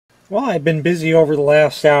Well, I've been busy over the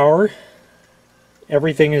last hour.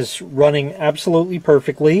 Everything is running absolutely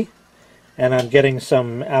perfectly, and I'm getting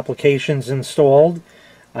some applications installed.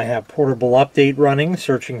 I have Portable Update running,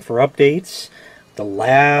 searching for updates. The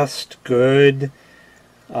last good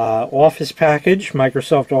Office package,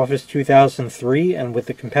 Microsoft Office 2003, and with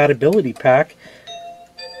the compatibility pack,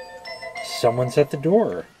 someone's at the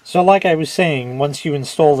door. So like I was saying, once you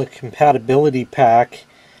install the compatibility pack,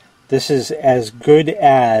 this is as good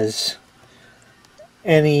as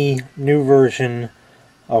any new version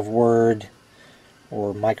of Word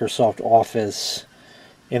or Microsoft Office.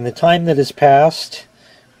 In the time that has passed,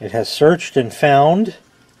 it has searched and found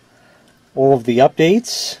all of the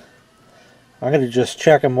updates. I'm going to just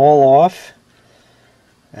check them all off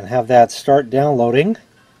and have that start downloading.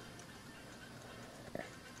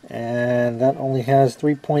 And that only has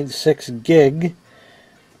 3.6 gig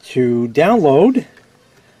to download.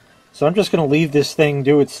 So I'm just going to leave this thing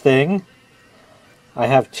do its thing. I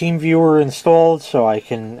have TeamViewer installed so I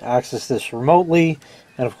can access this remotely.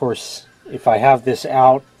 And of course, if I have this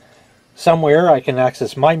out somewhere, I can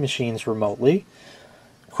access my machines remotely.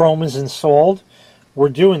 Chrome is installed. We're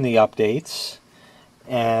doing the updates.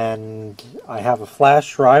 And I have a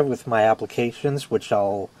flash drive with my applications, which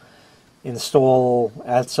I'll install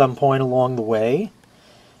at some point along the way.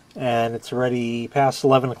 And it's already past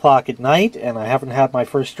 11 o'clock at night, and I haven't had my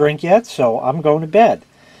first drink yet, so I'm going to bed.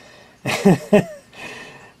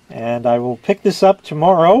 And I will pick this up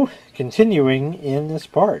tomorrow, continuing in this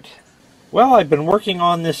part. Well, I've been working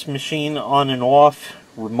on this machine on and off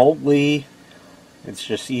remotely. It's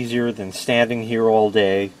just easier than standing here all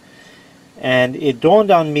day. And it dawned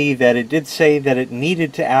on me that it did say that it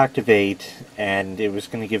needed to activate, and it was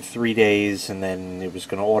going to give 3 days, and then it was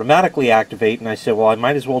going to automatically activate. And I said, well, I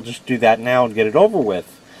might as well just do that now and get it over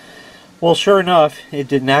with. Well, sure enough, it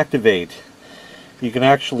didn't activate. You can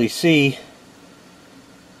actually see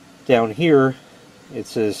down here, it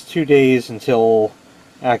says 2 days until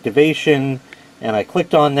activation, and I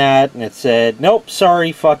clicked on that, and it said, nope,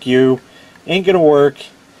 sorry, fuck you, ain't gonna work.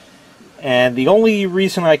 And the only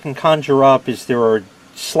reason I can conjure up is there are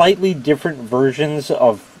slightly different versions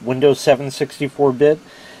of Windows 7 64-bit,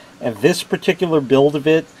 and this particular build of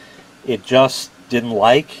it, it just didn't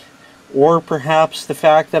like. Or perhaps the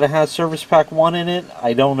fact that it has Service Pack 1 in it,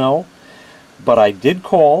 I don't know. But I did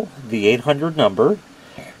call the 800 number,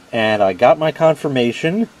 and I got my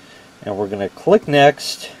confirmation, and we're going to click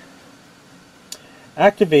Next.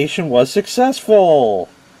 Activation was successful!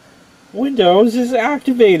 Windows is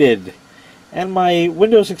activated! And my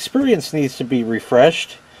Windows experience needs to be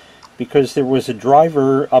refreshed because there was a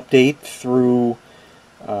driver update through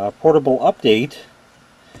Portable Update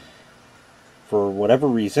for whatever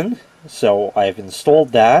reason. So I've installed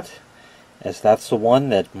that, as that's the one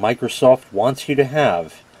that Microsoft wants you to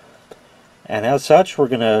have. And as such, we're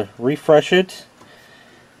going to refresh it.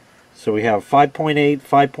 So we have 5.8,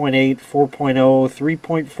 5.8, 4.0,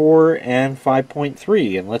 3.4, and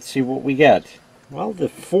 5.3. And let's see what we get. Well, the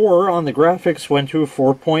 4 on the graphics went to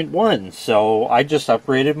 4.1, so I just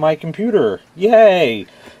upgraded my computer. Yay!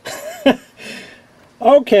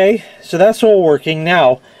 Okay, so that's all working.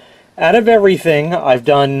 Now, out of everything, I've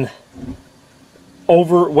done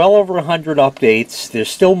well over 100 updates.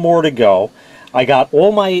 There's still more to go. I got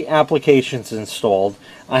all my applications installed.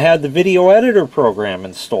 I had the video editor program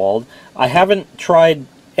installed. I haven't tried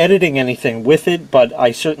editing anything with it, but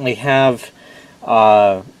I certainly have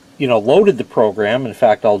loaded the program. In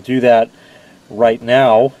fact, I'll do that right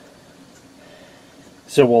now.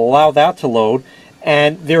 So we'll allow that to load.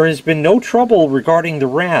 And there has been no trouble regarding the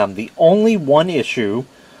RAM. The only one issue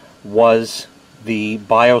was the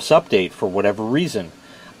BIOS update for whatever reason.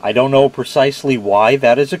 I don't know precisely why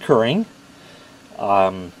that is occurring.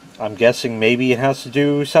 I'm guessing maybe it has to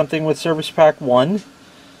do something with Service Pack 1.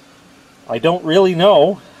 I don't really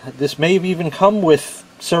know. This may have even come with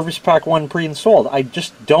Service Pack 1 pre-installed. I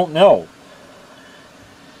just don't know.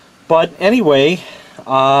 But anyway,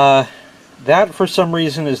 that for some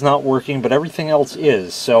reason is not working, but everything else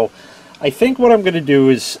is. So I think what I'm going to do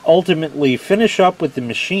is ultimately finish up with the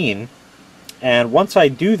machine, and once I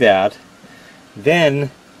do that,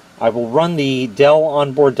 then I will run the Dell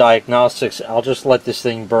onboard diagnostics. I'll just let this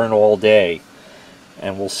thing burn all day,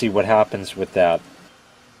 and we'll see what happens with that.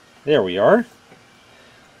 There we are.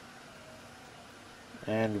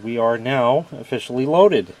 And we are now officially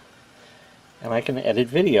loaded. And I can edit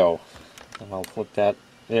video. And I'll flip that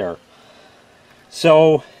there.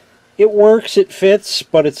 So, it works, it fits,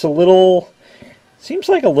 but it's a little, seems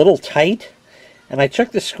like a little tight. And I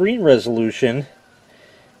checked the screen resolution,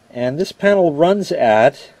 and this panel runs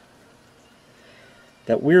at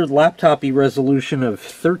that weird laptop-y resolution of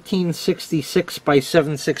 1366 by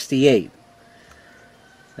 768.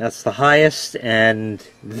 That's the highest, and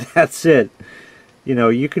that's it. You know,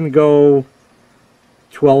 you can go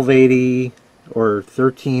 1280 or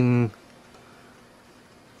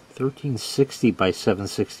 1360 by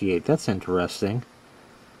 768. That's interesting.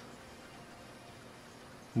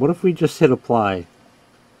 What if we just hit apply?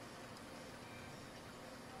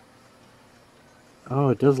 Oh,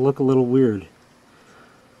 it does look a little weird.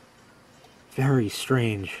 Very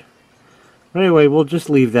strange. Anyway, we'll just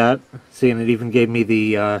leave that. See, and it even gave me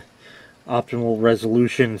the optimal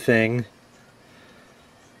resolution thing.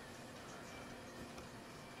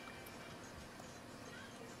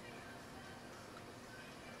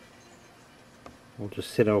 We'll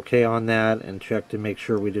just hit OK on that and check to make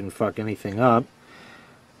sure we didn't fuck anything up.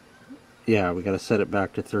 Yeah, we got to set it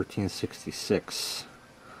back to 1366.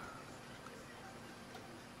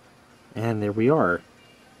 And there we are.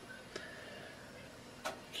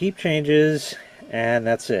 Keep changes, and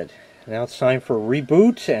that's it. Now it's time for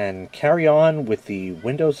reboot and carry on with the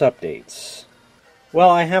Windows updates. Well,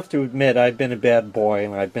 I have to admit I've been a bad boy,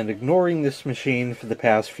 and I've been ignoring this machine for the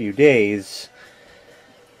past few days.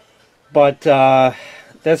 But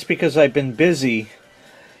that's because I've been busy.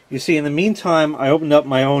 You see, in the meantime, I opened up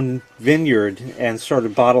my own vineyard and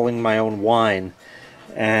started bottling my own wine.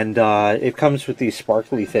 And it comes with these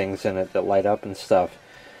sparkly things in it that light up and stuff.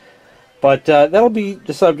 But that'll be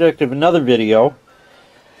the subject of another video.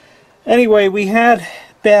 Anyway, we had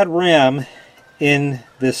bad RAM in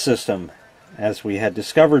this system, as we had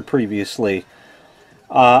discovered previously.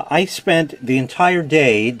 I spent the entire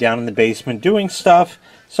day down in the basement doing stuff,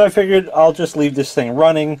 so I figured I'll just leave this thing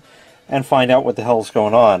running and find out what the hell's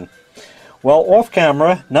going on. Well, off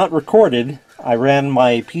camera, not recorded, I ran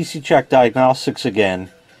my PC Check Diagnostics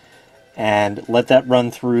again and let that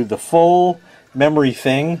run through the full memory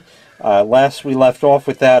thing. Last we left off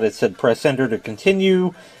with that, it said press enter to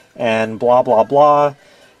continue and blah blah blah,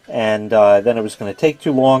 and then it was going to take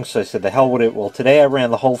too long, so I said the hell with it. Well, today I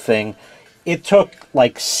ran the whole thing. It took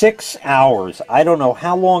like 6 hours. I don't know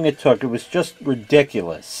how long it took. It was just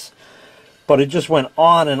ridiculous. But it just went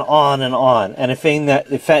on and on and on, and it found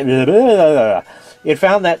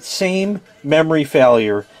that same memory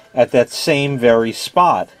failure at that same very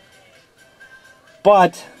spot.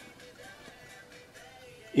 But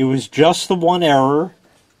it was just the one error,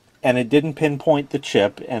 and it didn't pinpoint the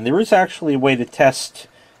chip. And there is actually a way to test,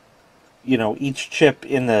 you know, each chip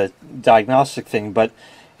in the diagnostic thing, but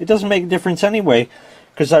it doesn't make a difference anyway,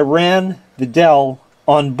 because I ran the Dell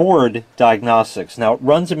onboard diagnostics. Now it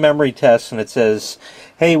runs a memory test and it says,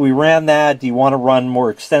 hey, we ran that, do you want to run more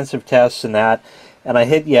extensive tests and that? And I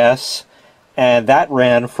hit yes, and that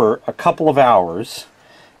ran for a couple of hours,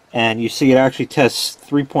 and you see it actually tests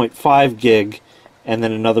 3.5 gig and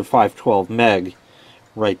then another 512 meg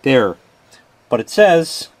right there. But it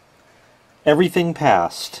says everything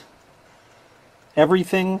passed.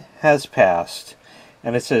 Everything has passed.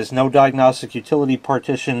 And it says no diagnostic utility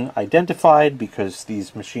partition identified, because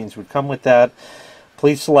these machines would come with that.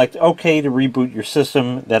 Please select OK to reboot your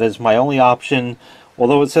system. That is my only option.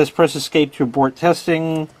 Although it says press escape to abort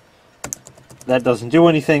testing, that doesn't do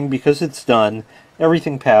anything because it's done.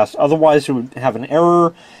 Everything passed. Otherwise it would have an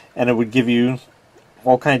error, and it would give you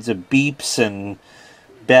all kinds of beeps and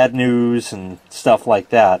bad news and stuff like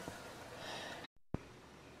that.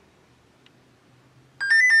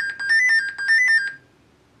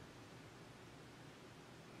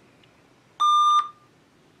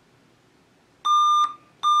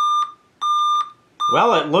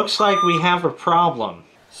 Well, it looks like we have a problem.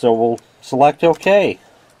 So we'll select OK.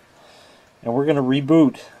 And we're going to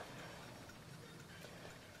reboot.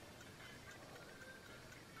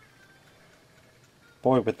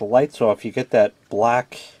 Boy, with the lights off, you get that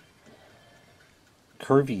black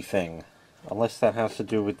curvy thing. Unless that has to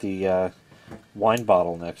do with the wine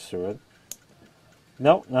bottle next to it.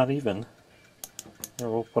 Nope, not even. Here,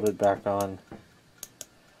 we'll put it back on.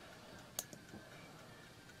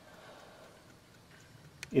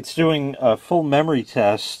 It's doing a full memory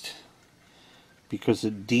test because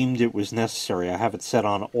it deemed it was necessary. I have it set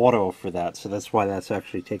on auto for that, so that's why that's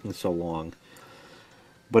actually taking so long.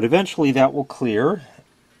 But eventually that will clear.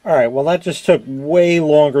 Alright, well that just took way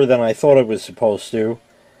longer than I thought it was supposed to.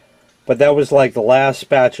 But that was like the last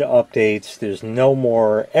batch of updates. There's no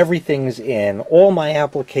more. Everything's in. All my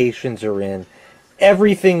applications are in.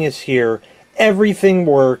 Everything is here. Everything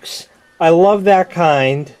works. I love that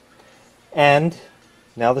kind. And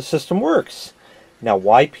now the system works. Now,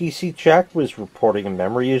 why PC Check was reporting a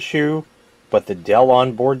memory issue, but the Dell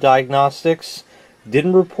onboard diagnostics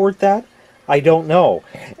didn't report that, I don't know.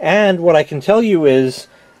 And what I can tell you is,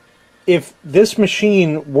 if this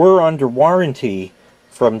machine were under warranty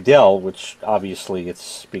from Dell, which obviously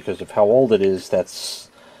it's because of how old it is, that's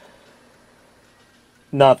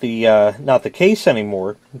not the case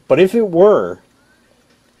anymore. But if it were,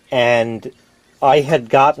 and I had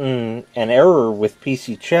gotten an error with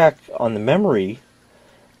PC Check on the memory,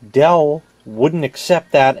 Dell wouldn't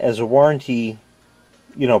accept that as a warranty,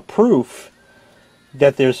 proof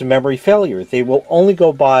that there's a memory failure. They will only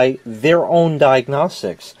go by their own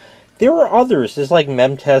diagnostics. There are others. There's like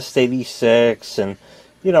MemTest 86 and,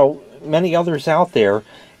 many others out there,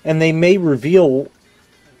 and they may reveal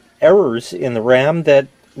errors in the RAM that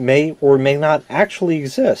may or may not actually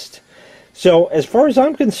exist. So as far as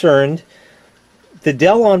I'm concerned, the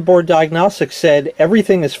Dell onboard diagnostics said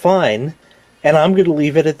everything is fine, and I'm going to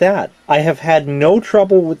leave it at that. I have had no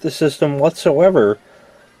trouble with the system whatsoever,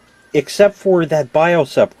 except for that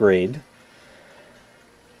BIOS upgrade,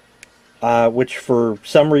 which for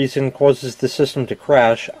some reason causes the system to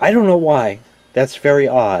crash. I don't know why. That's very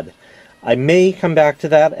odd. I may come back to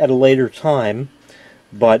that at a later time,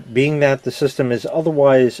 but being that the system is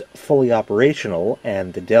otherwise fully operational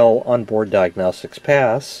and the Dell onboard diagnostics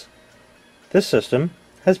pass, this system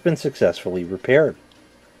has been successfully repaired.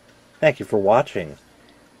 Thank you for watching.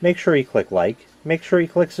 Make sure you click like, make sure you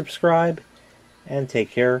click subscribe, and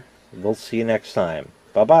take care. We'll see you next time.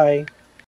 Bye-bye.